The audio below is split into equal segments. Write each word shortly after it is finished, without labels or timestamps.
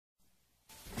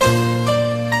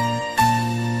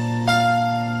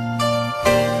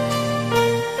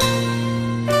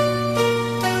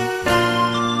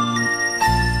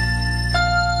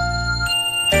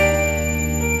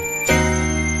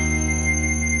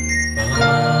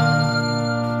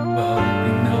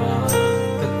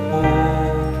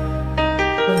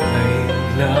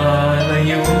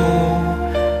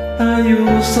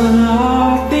sa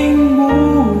ating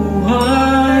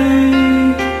buhay.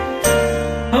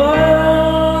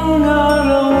 Ang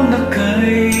araw na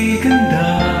kay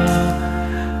ganda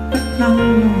at nang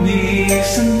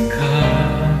lumisan ka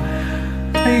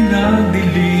ay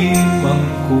nagdilim ang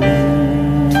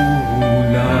kulay.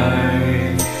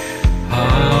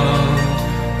 Ang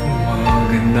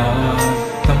umaga na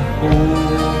tampo,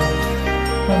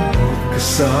 ang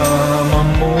kasama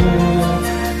mo,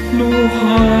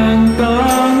 luhang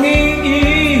tanging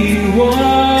iwan.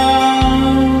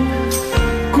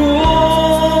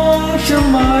 Kung siya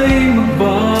may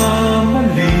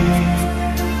magbabalik,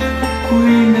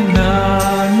 ako'y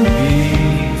nananalig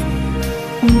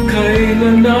kung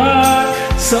kailan at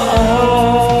saan.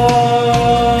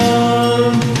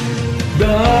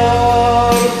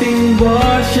 Darating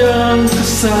ba siyang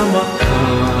kasama ka?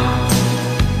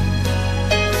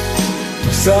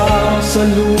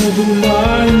 Sasalubong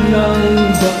man lang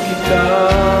ba kita?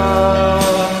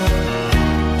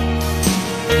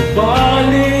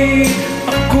 Balik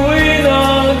ako'y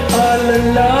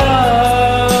nag-alala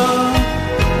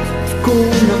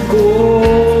kung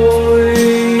ako'y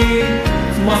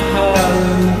mahal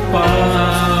mo pa.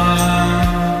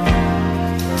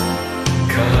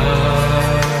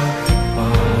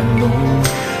 Kaanong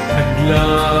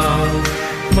hadlang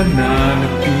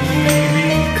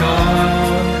mananatili ka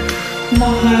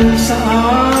mahal sa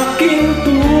aking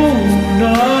tunay.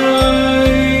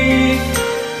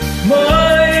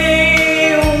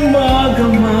 May umaga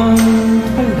man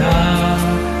pala,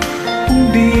 kung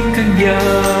di kanya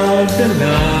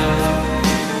dala,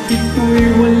 ito'y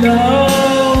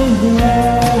walang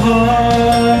buhay.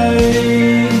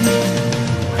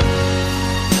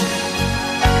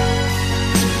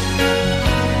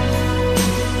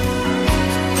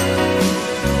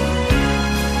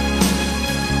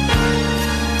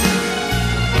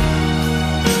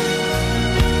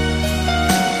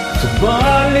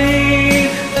 Subalit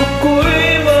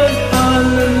ako'y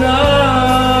mag-alala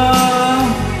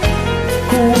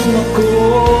kung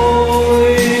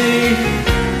ako'y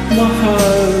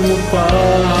mahal mo pa.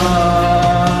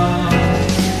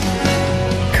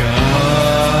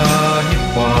 Kahit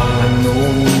pa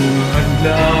anong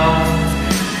hadlang,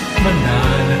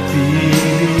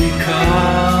 mananatili ka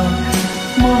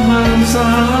mahal sa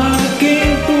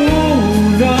aking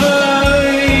tunay.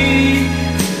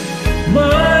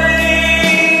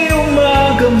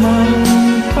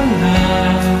 Man pala,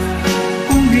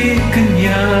 kung di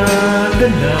kanya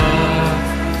dala,